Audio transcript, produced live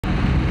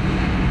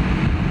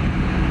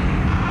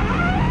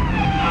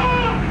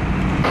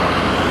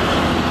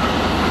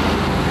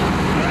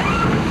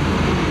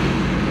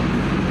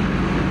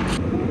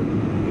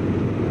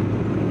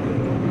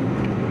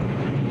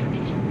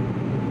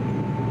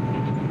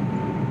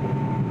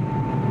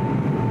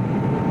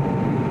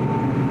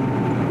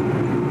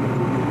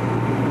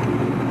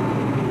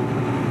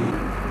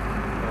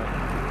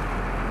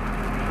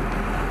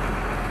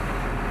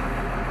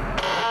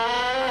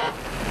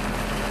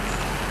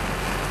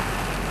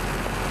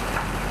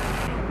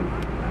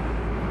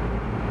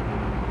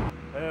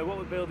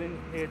building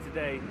here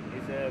today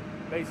is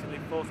basically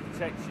force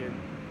protection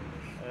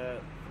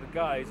for the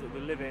guys that will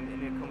be living in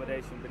the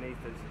accommodation beneath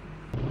us.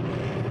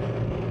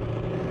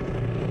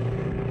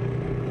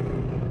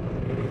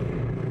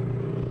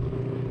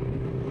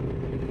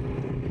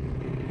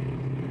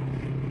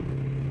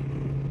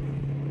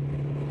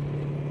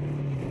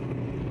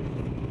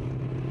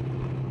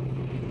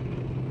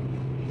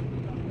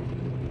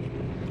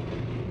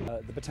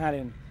 The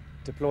battalion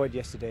deployed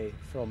yesterday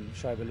from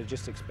Shaiba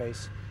Logistics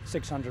Base,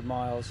 600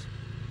 miles,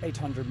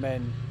 800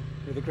 men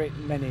with a great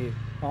many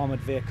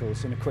armoured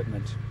vehicles and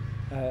equipment.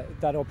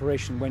 That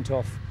operation went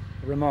off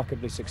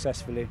remarkably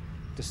successfully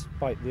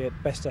despite the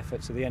best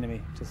efforts of the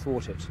enemy to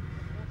thwart it.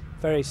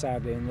 Very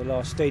sadly, in the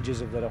last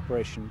stages of that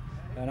operation,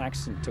 an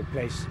accident took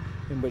place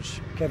in which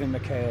Kevin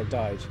McHale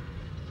died.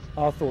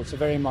 Our thoughts are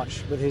very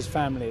much with his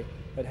family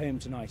at home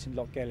tonight in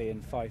Lochgelly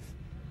in Fife,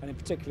 and in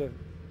particular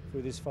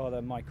with his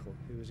father Michael,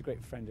 who was a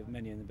great friend of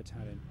many in the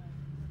battalion.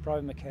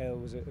 Private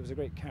McHale was a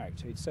great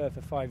character. He'd served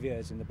for 5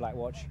 years in the Black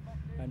Watch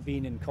and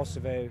been in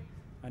Kosovo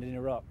and in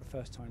Iraq the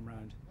first time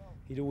round.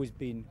 He'd always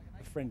been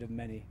a friend of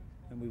many,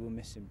 and we will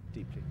miss him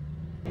deeply.